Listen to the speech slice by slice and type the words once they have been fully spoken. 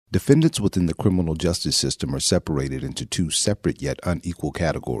Defendants within the criminal justice system are separated into two separate yet unequal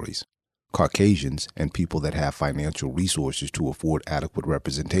categories: Caucasians and people that have financial resources to afford adequate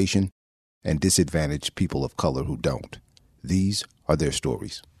representation, and disadvantaged people of color who don't. These are their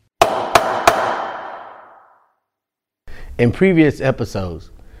stories. In previous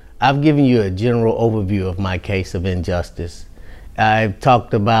episodes, I've given you a general overview of my case of injustice. I've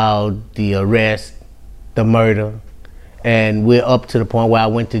talked about the arrest, the murder, and we're up to the point where I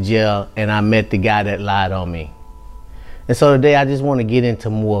went to jail and I met the guy that lied on me. And so today I just want to get into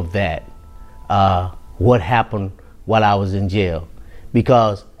more of that, what happened while I was in jail.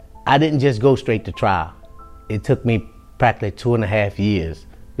 Because I didn't just go straight to trial. It took me practically 2.5 years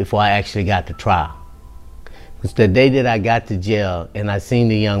before I actually got to trial. It's the day that I got to jail and I seen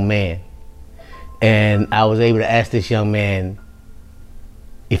the young man, and I was able to ask this young man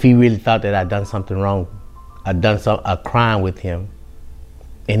if he really thought that I'd done something wrong. I'd done a crime with him.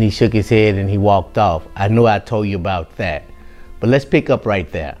 And he shook his head and he walked off. I know I told you about that, but let's pick up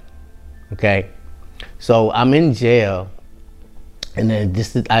right there, okay? So I'm in jail, and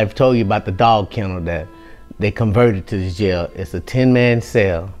then I've told you about the dog kennel that they converted to this jail. It's a 10-man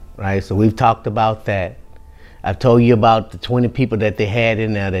cell, right? So we've talked about that. I've told you about the 20 people that they had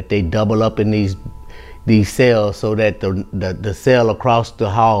in there, that they double up in these cells so that the cell across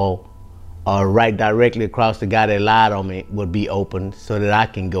the hall or right directly across the guy that lied on me would be open so that I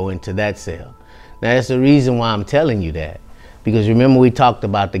can go into that cell. Now that's the reason why I'm telling you that, because remember we talked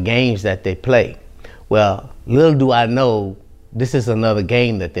about the games that they play. Well, little do I know, this is another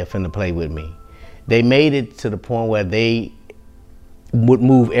game that they're finna play with me. They made it to the point where they would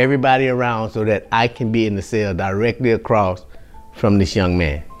move everybody around so that I can be in the cell directly across from this young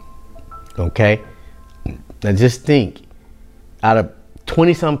man, okay? Now just think, out of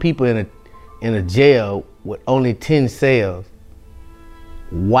 20-some people in a jail with only 10 cells,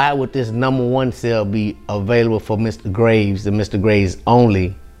 why would this number one cell be available for Mr. Graves and Mr. Graves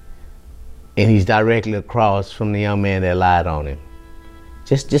only, and he's directly across from the young man that lied on him?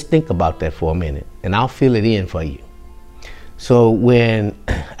 Just think about that for a minute, and I'll fill it in for you. So when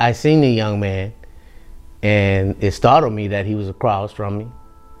I seen the young man, and it startled me that he was across from me,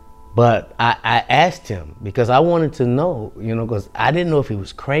 but I asked him because I wanted to know, because I didn't know if he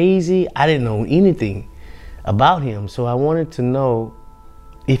was crazy. I didn't know anything about him. So I wanted to know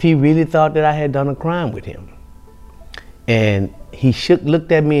if he really thought that I had done a crime with him. And he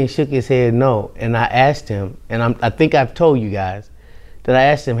looked at me and shook his head no. And I asked him, and I think I've told you guys, that I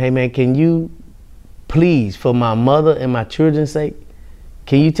asked him, hey man, can you please, for my mother and my children's sake,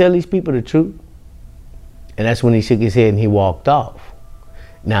 can you tell these people the truth? And that's when he shook his head and he walked off.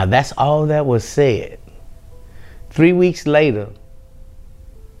 Now that's all that was said. 3 weeks later,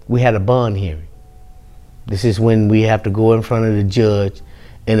 we had a bond hearing. This is when we have to go in front of the judge,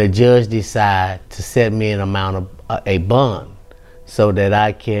 and the judge decide to set me an amount of a bond so that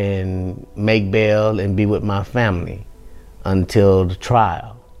I can make bail and be with my family until the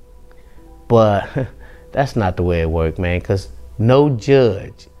trial. But that's not the way it worked, man, because no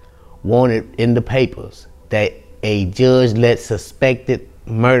judge wanted in the papers that a judge let suspected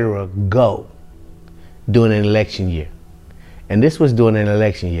murderer go during an election year. And this was during an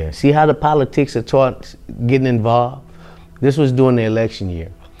election year. See how the politics are getting involved? This was during the election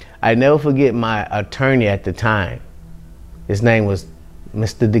year. I never forget my attorney at the time. His name was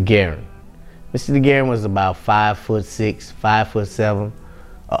Mr. DeGuerin. Mr. DeGuerin was about 5'6", 5'7", an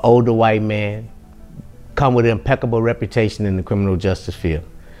older white man, come with an impeccable reputation in the criminal justice field.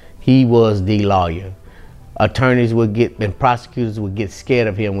 He was the lawyer. Attorneys and prosecutors would get scared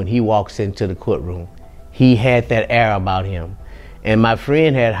of him when he walks into the courtroom. He had that air about him. And my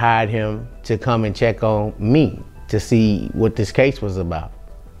friend had hired him to come and check on me to see what this case was about.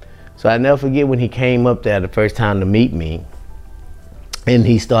 So I never forget when he came up there the first time to meet me, and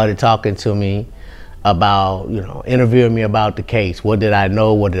he started talking to me about, interviewing me about the case. What did I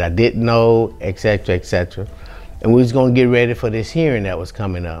know? What did I didn't know? Etc., etc. And we was gonna get ready for this hearing that was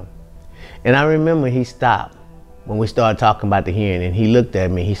coming up. And I remember he stopped when we started talking about the hearing, and he looked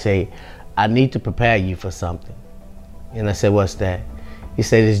at me. He said, I need to prepare you for something. And I said, what's that? He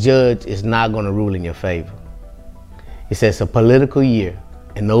said, this judge is not gonna rule in your favor. He said, it's a political year,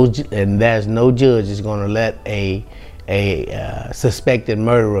 and there's no judge is gonna let a suspected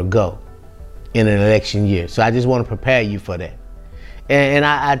murderer go in an election year. So I just want to prepare you for that. And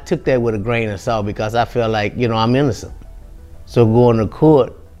I took that with a grain of salt because I felt like, I'm innocent. So going to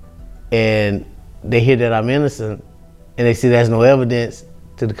court and they hear that I'm innocent and they see there's no evidence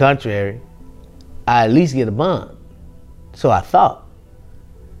to the contrary, I at least get a bond. So I thought.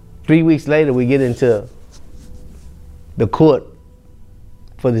 3 weeks later, we get into the court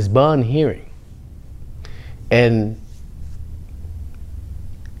for this bond hearing. And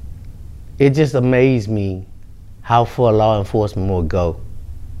it just amazed me how far law enforcement will go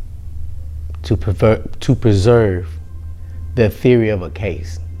to preserve the theory of a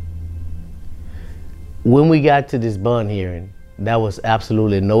case. When we got to this bond hearing, there was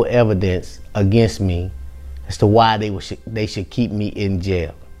absolutely no evidence against me as to why they should keep me in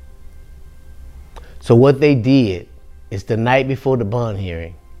jail. So what they did is the night before the bond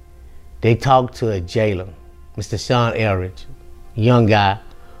hearing, they talked to a jailer, Mr. Sean Eldridge, young guy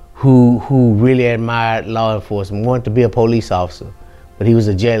who really admired law enforcement, wanted to be a police officer, but he was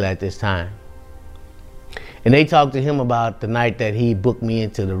a jailer at this time. And they talked to him about the night that he booked me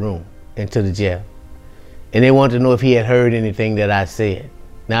into the room, into the jail. And they wanted to know if he had heard anything that I said.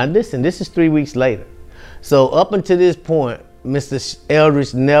 Now listen, this is 3 weeks later. So up until this point, Mr.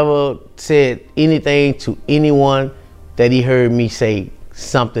 Eldridge never said anything to anyone that he heard me say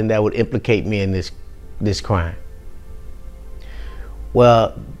something that would implicate me in this crime.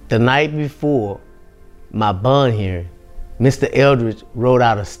 Well, the night before my bond hearing, Mr. Eldridge wrote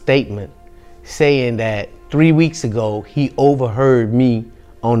out a statement saying that 3 weeks ago he overheard me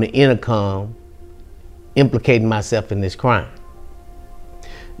on the intercom implicating myself in this crime.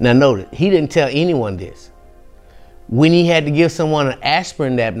 Now notice, he didn't tell anyone this. When he had to give someone an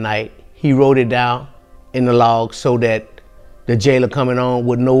aspirin that night, he wrote it down in the log so that the jailer coming on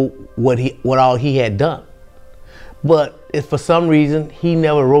would know what all he had done. But if for some reason he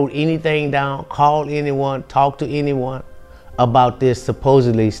never wrote anything down, called anyone, talked to anyone about this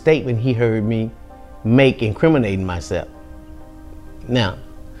supposedly statement he heard me make incriminating myself. Now,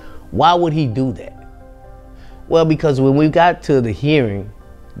 why would he do that? Well, because when we got to the hearing,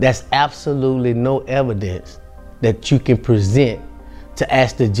 there's absolutely no evidence that you can present to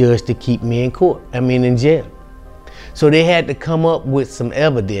ask the judge to keep me in jail. So they had to come up with some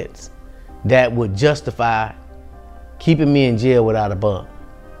evidence that would justify keeping me in jail without a bond.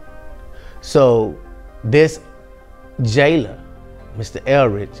 So this jailer, Mr.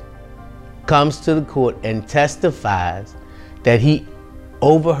 Eldridge, comes to the court and testifies that he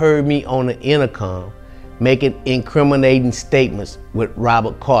overheard me on the intercom making incriminating statements with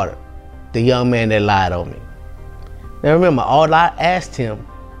Robert Carter, the young man that lied on me. Now remember, all I asked him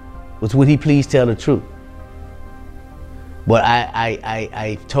was would he please tell the truth. But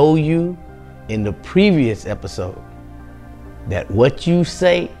I told you in the previous episode that what you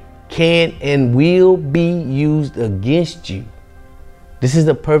say can and will be used against you. This is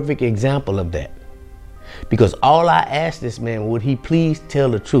a perfect example of that. Because all I asked this man, would he please tell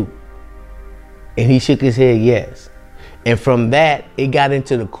the truth? And he shook his head yes. And from that, it got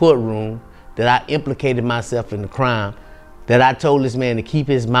into the courtroom that I implicated myself in the crime, that I told this man to keep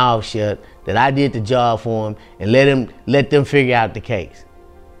his mouth shut, that I did the job for him, and let them figure out the case.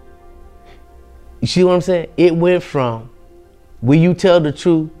 You see what I'm saying? It went from, will you tell the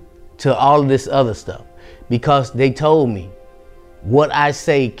truth, to all of this other stuff. Because they told me what I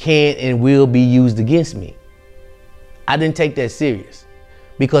say can and will be used against me. I didn't take that serious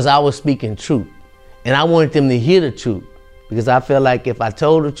because I was speaking truth. And I wanted them to hear the truth because I felt like if I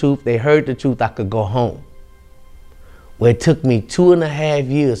told the truth, they heard the truth, I could go home. Well, it took me 2.5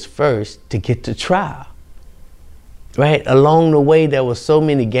 years first to get to trial, right? Along the way, there was so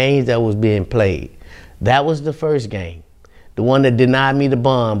many games that was being played. That was the first game. The one that denied me the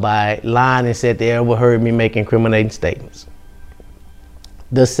bond by lying and said they overheard me make incriminating statements.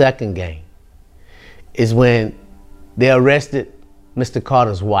 The second game is when they arrested Mr.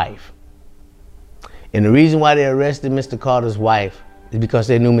 Carter's wife. And the reason why they arrested Mr. Carter's wife is because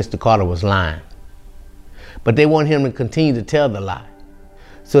they knew Mr. Carter was lying. But they wanted him to continue to tell the lie.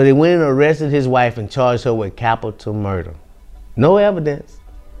 So they went and arrested his wife and charged her with capital murder. No evidence,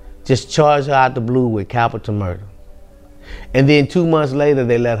 just charged her out the blue with capital murder. And then 2 months later,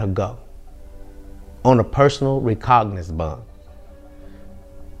 they let her go on a personal recognizance bond.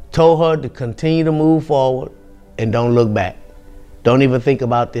 Told her to continue to move forward and don't look back. Don't even think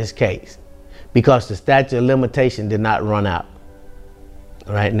about this case because the statute of limitation did not run out.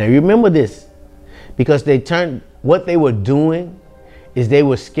 All right, now remember this, because what they were doing is they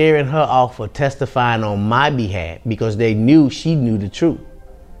were scaring her off for testifying on my behalf because they knew she knew the truth.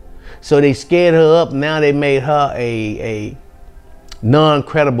 So they scared her up. Now they made her a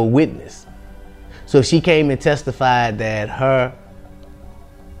non-credible witness. So she came and testified that her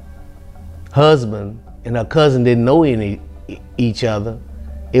husband and her cousin didn't know each other.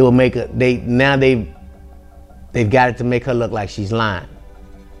 It will make her, they've got it to make her look like she's lying.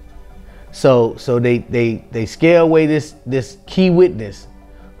 So they scare away this key witness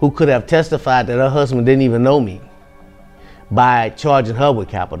who could have testified that her husband didn't even know me. by charging her with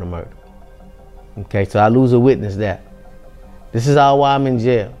capital murder. Okay, so I lose a witness there. This is all why I'm in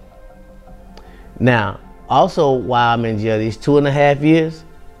jail. Now, also while I'm in jail, these 2.5 years,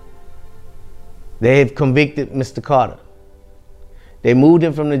 they have convicted Mr. Carter. They moved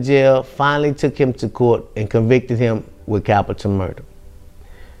him from the jail, finally took him to court and convicted him with capital murder.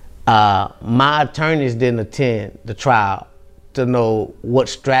 My attorneys didn't attend the trial to know what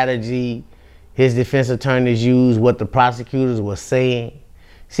strategy his defense attorneys used, what the prosecutors were saying.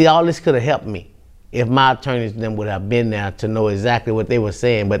 See, all this could have helped me if my attorneys then would have been there to know exactly what they were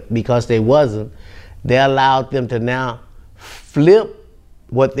saying. But because they wasn't, they allowed them to now flip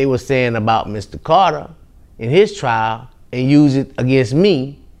what they were saying about Mr. Carter in his trial and use it against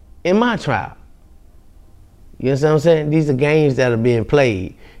me in my trial. You understand what I'm saying? These are games that are being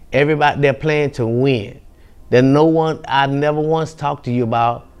played. Everybody, they're playing to win. I never once talked to you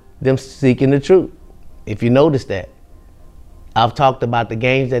about them seeking the truth. If you notice that, I've talked about the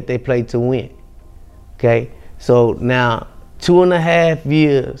games that they play to win. Okay, so now 2.5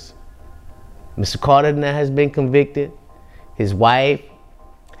 years, Mr. Carter now has been convicted. His wife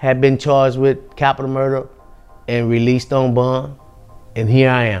had been charged with capital murder and released on bond. And here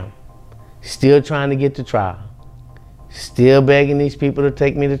I am, still trying to get to trial. Still begging these people to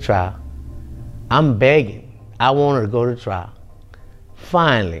take me to trial. I'm begging. I wanted to go to trial.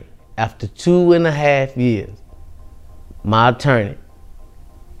 Finally, after 2.5 years, my attorney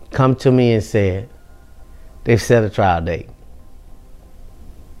come to me and said, they've set a trial date.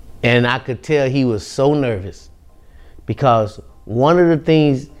 And I could tell he was so nervous because one of the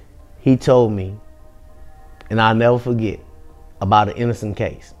things he told me, and I'll never forget, about an innocent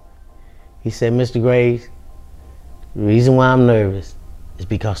case. He said, Mr. Graves, the reason why I'm nervous is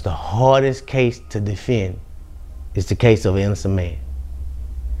because the hardest case to defend is the case of an innocent man.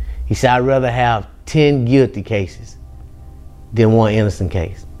 He said, I'd rather have 10 guilty cases than one innocent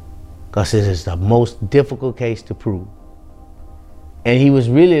case, because it is the most difficult case to prove. And he was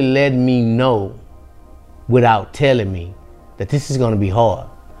really letting me know without telling me that this is going to be hard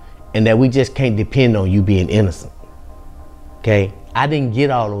and that we just can't depend on you being innocent. Okay? I didn't get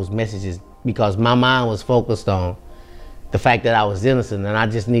all those messages because my mind was focused on the fact that I was innocent and I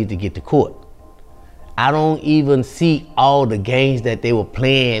just need to get to court. I don't even see all the games that they were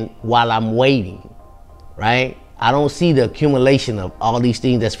playing while I'm waiting, right? I don't see the accumulation of all these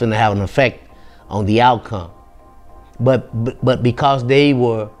things that's finna have an effect on the outcome. But because they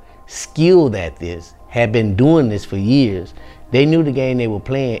were skilled at this, had been doing this for years, they knew the game they were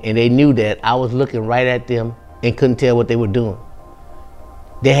playing, and they knew that I was looking right at them and couldn't tell what they were doing.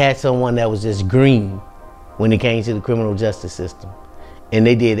 They had someone that was just green when it came to the criminal justice system, and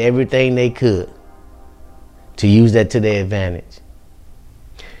they did everything they could to use that to their advantage.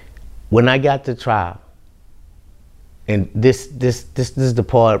 When I got to trial, and this is the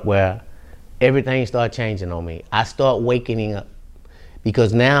part where everything started changing on me. I start waking up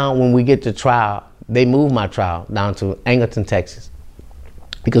because now when we get to trial, they moved my trial down to Angleton, Texas,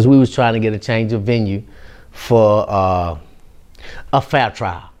 because we was trying to get a change of venue for a fair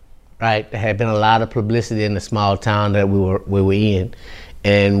trial, right? There had been a lot of publicity in the small town that we were in,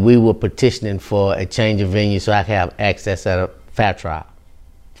 and we were petitioning for a change of venue so I could have access at a fair trial.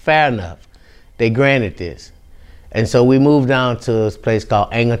 Fair enough. They granted this. And so we moved down to this place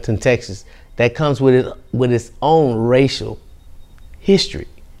called Angleton, Texas, that comes with its own racial history.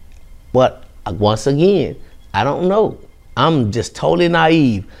 But once again, I don't know. I'm just totally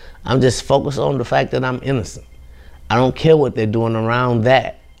naive. I'm just focused on the fact that I'm innocent. I don't care what they're doing around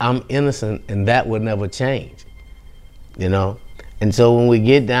that. I'm innocent, and that would never change, you know? And so when we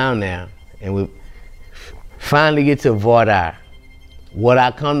get down there and we finally get to voir dire, what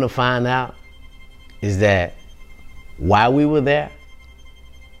I come to find out is that while we were there,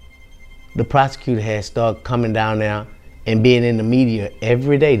 the prosecutor had started coming down there and being in the media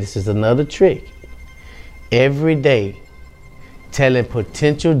every day. This is another trick. Every day, telling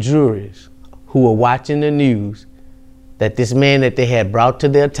potential jurors who were watching the news that this man that they had brought to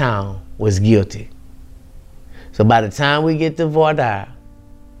their town was guilty. So by the time we get to voir dire,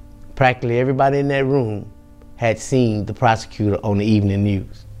 practically everybody in that room had seen the prosecutor on the evening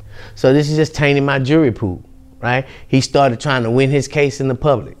news. So this is just tainting my jury pool, right? He started trying to win his case in the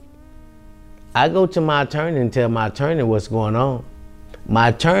public. I go to my attorney and tell my attorney what's going on. My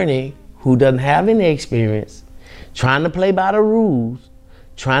attorney, who doesn't have any experience, trying to play by the rules,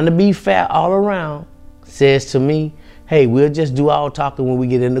 trying to be fair all around, says to me, hey, we'll just do our talking when we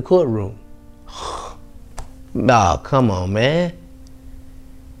get in the courtroom. Oh, come on, man.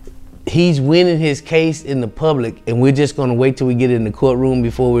 He's winning his case in the public and we're just gonna wait till we get in the courtroom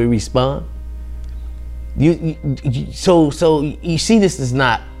before we respond? So you see, this is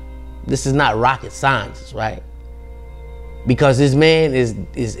not rocket science, right? Because this man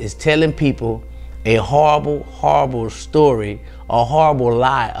is telling people a horrible story, a horrible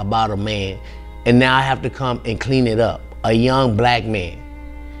lie about a man, and now I have to come and clean it up. A young black man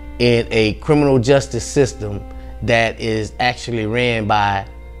in a criminal justice system that is actually ran by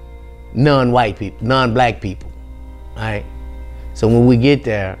non-white people, non-black people, right? So when we get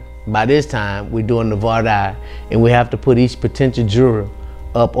there, by this time, we're doing the voir dire, and we have to put each potential juror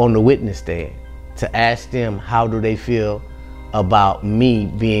up on the witness stand to ask them how do they feel about me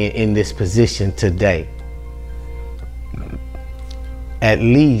being in this position today. At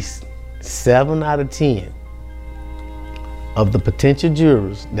least 7 out of 10 of the potential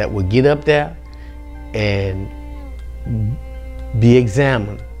jurors that would get up there and be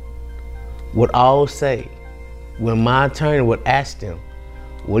examined would all say, when my attorney would ask them,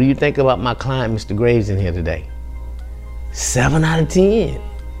 what do you think about my client, Mr. Graves, in here today? 7 out of 10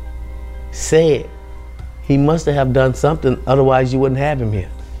 said he must have done something, otherwise you wouldn't have him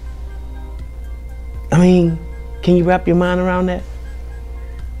here. I mean, can you wrap your mind around that?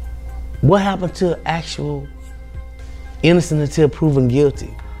 What happened to actual innocent until proven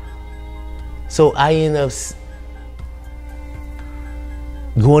guilty? So I end up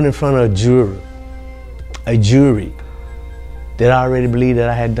going in front of a jury that I already believed that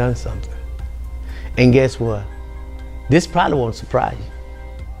I had done something. And guess what? This probably won't surprise you,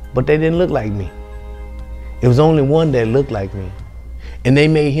 but they didn't look like me. It was only one that looked like me, and they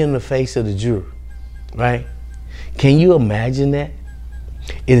made him the face of the jury, right? Can you imagine that?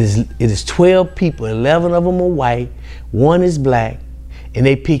 It is 12 people, 11 of them are white, 1 is black, and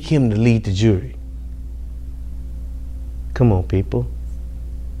they pick him to lead the jury. Come on, people.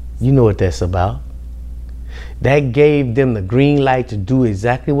 You know what that's about. That gave them the green light to do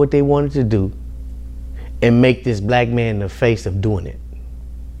exactly what they wanted to do and make this black man the face of doing it.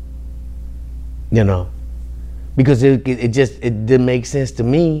 You know, because it didn't make sense to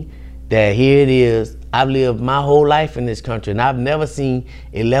me that here it is, I've lived my whole life in this country and I've never seen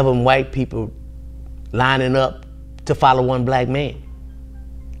 11 white people lining up to follow one black man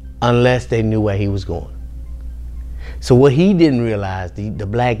unless they knew where he was going. So what he didn't realize, the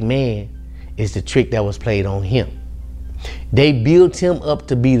black man, is the trick that was played on him. They built him up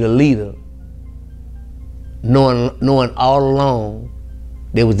to be the leader, knowing all along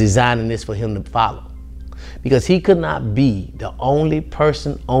they was designing this for him to follow. Because he could not be the only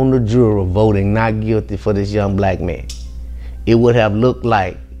person on the jury voting not guilty for this young black man. It would have looked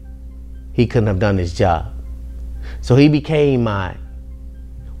like he couldn't have done his job. So he became my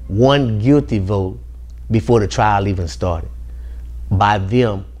one guilty vote before the trial even started, by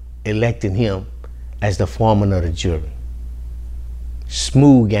them electing him as the foreman of the jury.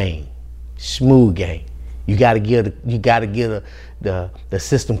 Smooth game, smooth game. You gotta give the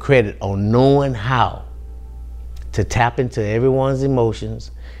system credit on knowing how to tap into everyone's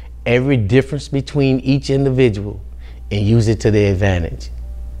emotions, every difference between each individual, and use it to their advantage.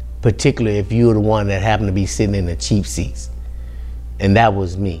 Particularly if you're the one that happened to be sitting in the cheap seats. And that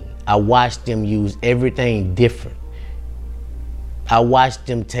was me. I watched them use everything different. I watched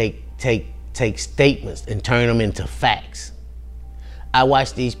them take statements and turn them into facts. I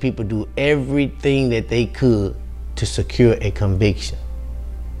watched these people do everything that they could to secure a conviction.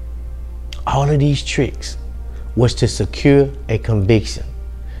 All of these tricks was to secure a conviction.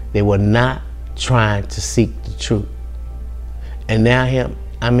 They were not trying to seek the truth. And now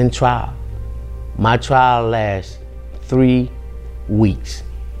I'm in trial. My trial lasts 3 weeks.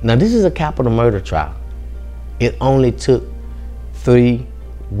 Now this is a capital murder trial. It only took 3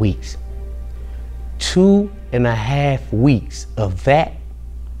 weeks. 2.5 weeks of that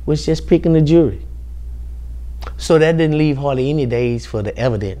was just picking the jury. So that didn't leave hardly any days for the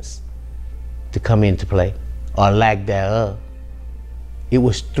evidence to come into play, or lack thereof. It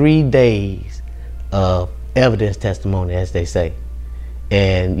was 3 days of evidence testimony, as they say.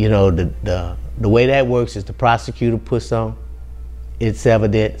 And you know, the way that works is the prosecutor puts on its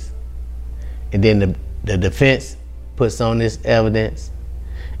evidence, and then the defense puts on this evidence,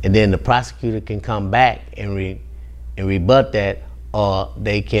 and then the prosecutor can come back and rebut that, or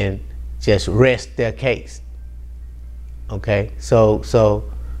they can just rest their case. Okay, so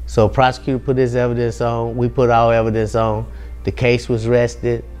prosecutor put his evidence on, we put our evidence on, the case was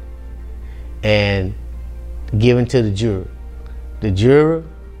rested and given to the juror. The juror,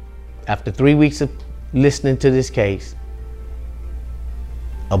 after 3 weeks of listening to this case,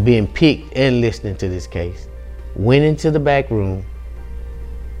 of being picked and listening to this case, went into the back room,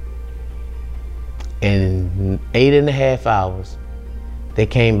 and in 8.5 hours, they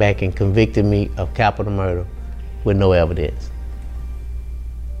came back and convicted me of capital murder with no evidence.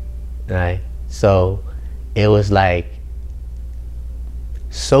 Right? So it was like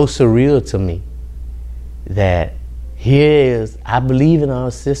so surreal to me that here is, I believe in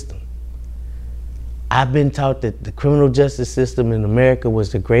our system. I've been taught that the criminal justice system in America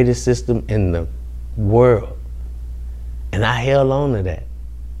was the greatest system in the world. And I held on to that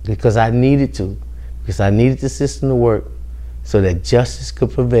because I needed to, because I needed the system to work so that justice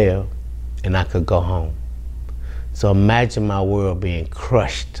could prevail and I could go home. So imagine my world being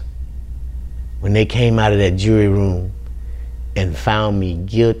crushed when they came out of that jury room and found me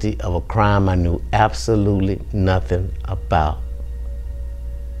guilty of a crime I knew absolutely nothing about.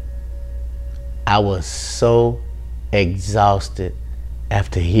 I was so exhausted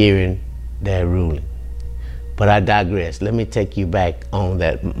after hearing that ruling. But I digress. Let me take you back on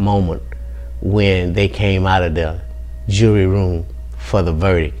that moment when they came out of the jury room for the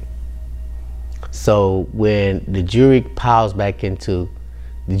verdict. So when the jury piles back into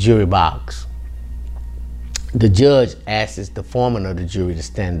the jury box, the judge asks the foreman of the jury to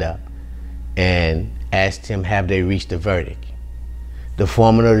stand up and asked him, have they reached a verdict? The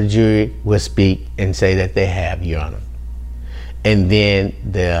foreman of the jury will speak and say that they have, Your Honor. And then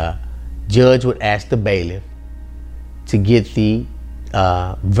the judge would ask the bailiff to get the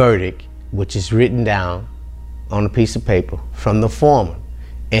verdict, which is written down on a piece of paper from the foreman,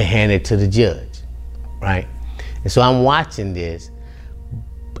 and hand it to the judge, right? And so I'm watching this,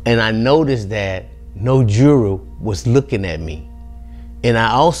 and I noticed that no juror was looking at me. And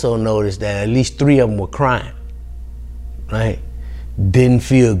I also noticed that at least 3 of them were crying, right? Didn't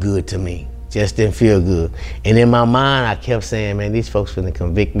feel good to me, just didn't feel good. And in my mind, I kept saying, man, these folks finna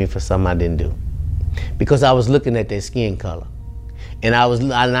convict me for something I didn't do. Because I was looking at their skin color. And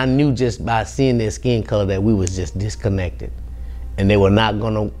I knew just by seeing their skin color that we was just disconnected. And they were not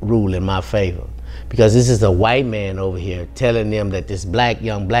gonna rule in my favor. Because this is a white man over here telling them that this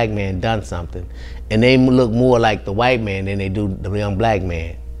young black man done something. And they look more like the white man than they do the young black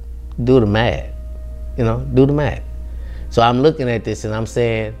man. Do the math, you know, do the math. So I'm looking at this and I'm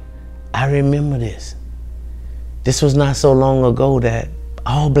saying, I remember this. This was not so long ago that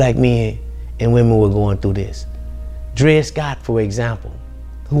all black men and women were going through this. Dred Scott, for example,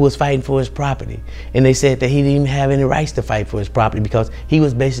 who was fighting for his property. And they said that he didn't even have any rights to fight for his property because he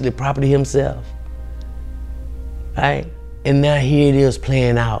was basically property himself. Right? And now here it is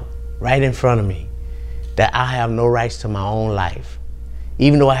playing out right in front of me that I have no rights to my own life.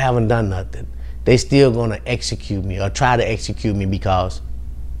 Even though I haven't done nothing, they still gonna execute me or try to execute me because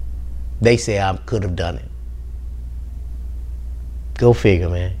they say I could have done it. Go figure,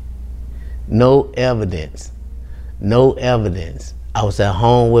 man. No evidence, no evidence. I was at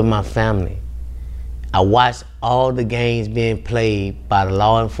home with my family. I watched all the games being played by the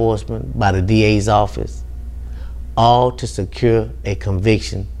law enforcement, by the DA's office, all to secure a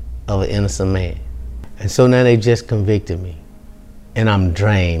conviction of an innocent man. And so now they just convicted me. And I'm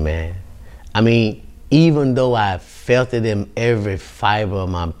drained, man. I mean, even though I felt it in every fiber of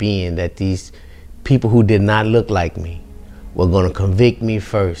my being that these people who did not look like me were gonna convict me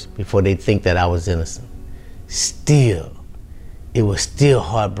first before they think that I was innocent. Still, it was still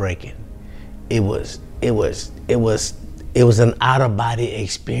heartbreaking. It was an out-of-body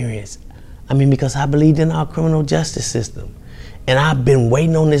experience. I mean, because I believed in our criminal justice system. And I've been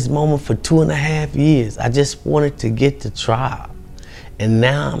waiting on this moment for 2.5 years. I just wanted to get to trial. And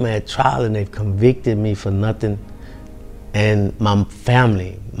now I'm at trial and they've convicted me for nothing. And my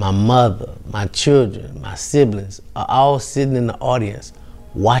family, my mother, my children, my siblings are all sitting in the audience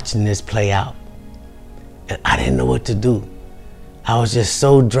watching this play out. And I didn't know what to do. I was just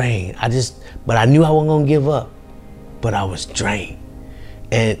so drained. But I knew I wasn't gonna give up, but I was drained.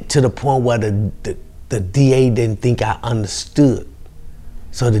 And to the point where the DA didn't think I understood.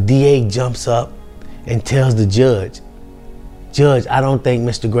 So the DA jumps up and tells the judge, Judge, I don't think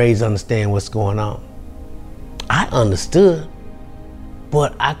Mr. Graves understands what's going on. I understood,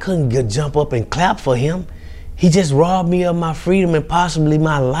 but I couldn't jump up and clap for him. He just robbed me of my freedom and possibly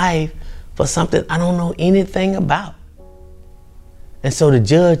my life for something I don't know anything about. And so the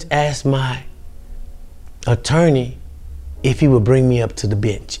judge asked my attorney if he would bring me up to the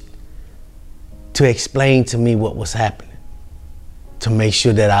bench to explain to me what was happening, to make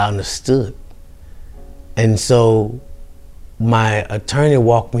sure that I understood. And so my attorney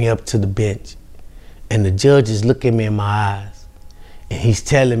walked me up to the bench, and the judge is looking me in my eyes, and he's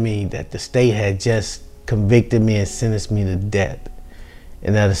telling me that the state had just convicted me and sentenced me to death.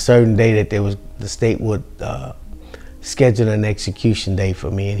 And at a certain day that the state would schedule an execution date for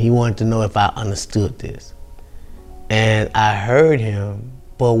me, and he wanted to know if I understood this. And I heard him,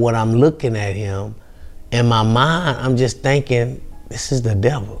 but when I'm looking at him, in my mind, I'm just thinking, this is the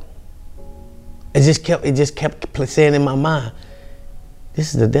devil. It just kept saying in my mind,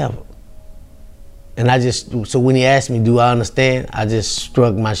 this is the devil. And so when he asked me, do I understand? I just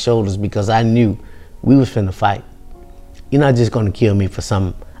shrugged my shoulders because I knew we was finna fight. You're not just gonna kill me for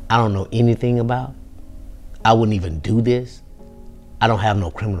something I don't know anything about. I wouldn't even do this. I don't have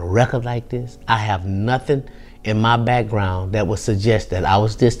no criminal record like this. I have nothing in my background that would suggest that I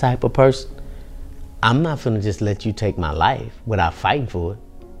was this type of person. I'm not finna just let you take my life without fighting for it.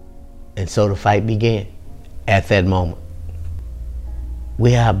 And so the fight began at that moment.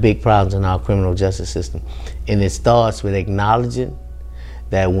 We have big problems in our criminal justice system. And it starts with acknowledging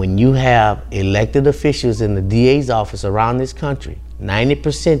that when you have elected officials in the DA's office around this country,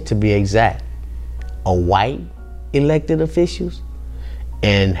 90% to be exact, are white elected officials,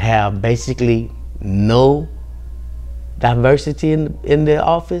 and have basically no diversity in their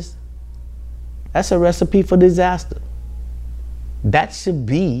office, that's a recipe for disaster. That should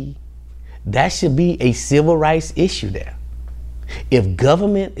be a civil rights issue there. If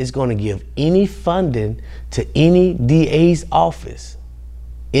government is going to give any funding to any DA's office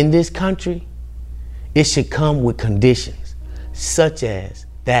in this country, it should come with conditions, such as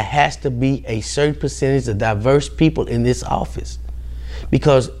there has to be a certain percentage of diverse people in this office.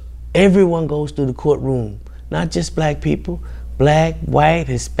 Because everyone goes through the courtroom, not just black people, black, white,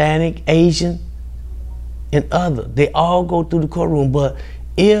 Hispanic, Asian, and other. They all go through the courtroom. But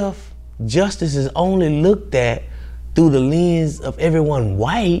if justice is only looked at through the lens of everyone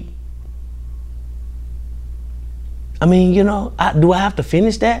white, I mean, you know, do I have to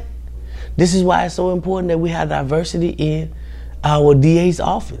finish that? This is why it's so important that we have diversity in our DA's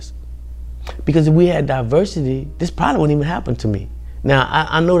office. Because if we had diversity, this probably wouldn't even happen to me. Now,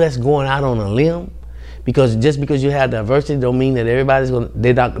 I know that's going out on a limb, because just because you have diversity don't mean that they're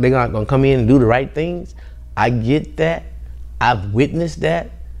not gonna come in and do the right things. I get that. I've witnessed that.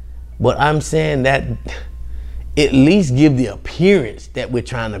 But I'm saying that at least give the appearance that we're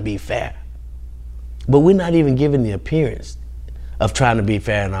trying to be fair. But we're not even giving the appearance of trying to be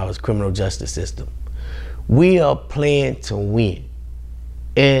fair in our criminal justice system. We are playing to win.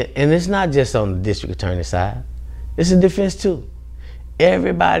 And it's not just on the district attorney side. It's a defense too.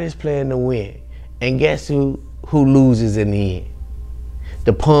 Everybody's playing to win. And guess who loses in the end?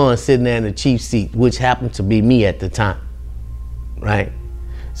 The pawn sitting there in the chief seat, which happened to be me at the time, right?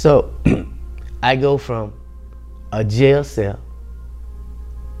 So I go from a jail cell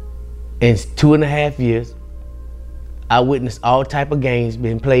in 2.5 years. I witnessed all type of games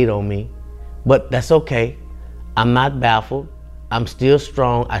being played on me, but that's okay. I'm not baffled. I'm still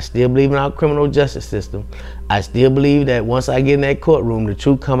strong. I still believe in our criminal justice system. I still believe that once I get in that courtroom, the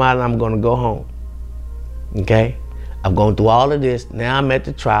truth come out and I'm gonna go home. Okay? I've gone through all of this. Now I'm at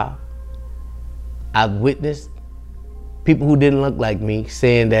the trial. I've witnessed people who didn't look like me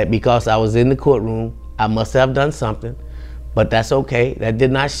saying that because I was in the courtroom, I must have done something, but that's okay. That did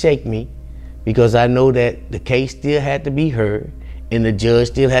not shake me, because I know that the case still had to be heard and the judge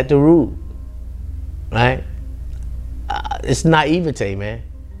still had to rule, right? It's naivete, man.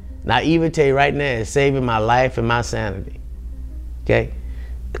 Naivete right now is saving my life and my sanity, okay?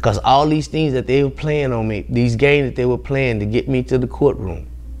 Because all these things that they were playing on me, these games that they were playing to get me to the courtroom,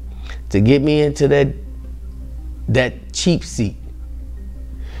 to get me into that cheap seat,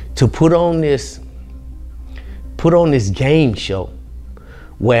 to put on this game show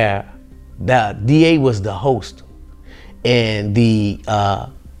where the DA was the host and the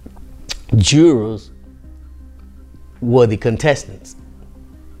jurors were the contestants.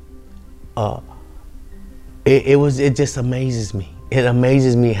 It just amazes me. It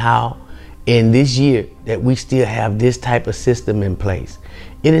amazes me how in this year that we still have this type of system in place.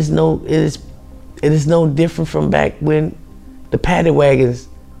 It is no different from back when the paddy wagons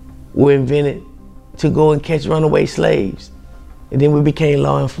were invented to go and catch runaway slaves. And then we became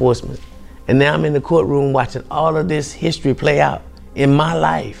law enforcement. And now I'm in the courtroom watching all of this history play out in my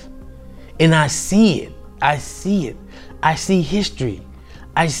life. And I see it. I see it. I see history.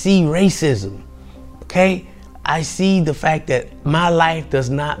 I see racism. Okay? I see the fact that my life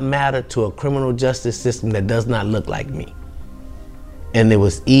does not matter to a criminal justice system that does not look like me. And it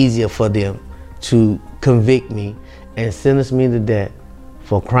was easier for them to convict me and sentence me to death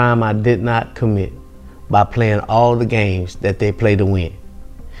for a crime I did not commit by playing all the games that they play to win.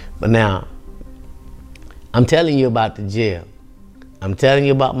 But now, I'm telling you about the jail. I'm telling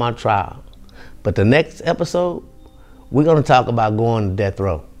you about my trial. But the next episode, we're gonna talk about going to death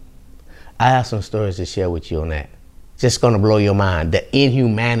row. I have some stories to share with you on that. Just gonna blow your mind. The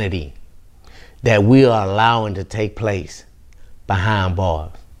inhumanity that we are allowing to take place behind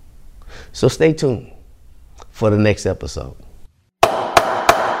bars. So stay tuned for the next episode.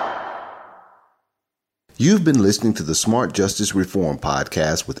 You've been listening to the Smart Justice Reform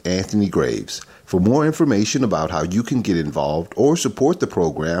Podcast with Anthony Graves. For more information about how you can get involved or support the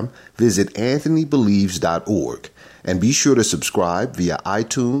program, visit anthonybelieves.org. And be sure to subscribe via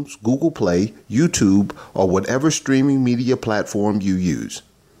iTunes, Google Play, YouTube, or whatever streaming media platform you use.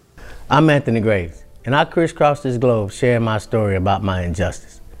 I'm Anthony Graves, and I crisscross this globe sharing my story about my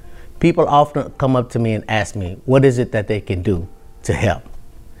injustice. People often come up to me and ask me, what is it that they can do to help?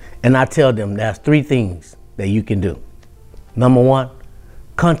 And I tell them there's 3 things that you can do. Number 1,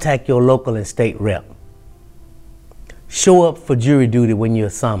 contact your local and state rep. Show up for jury duty when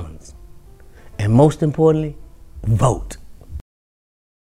you're summoned. And most importantly, vote.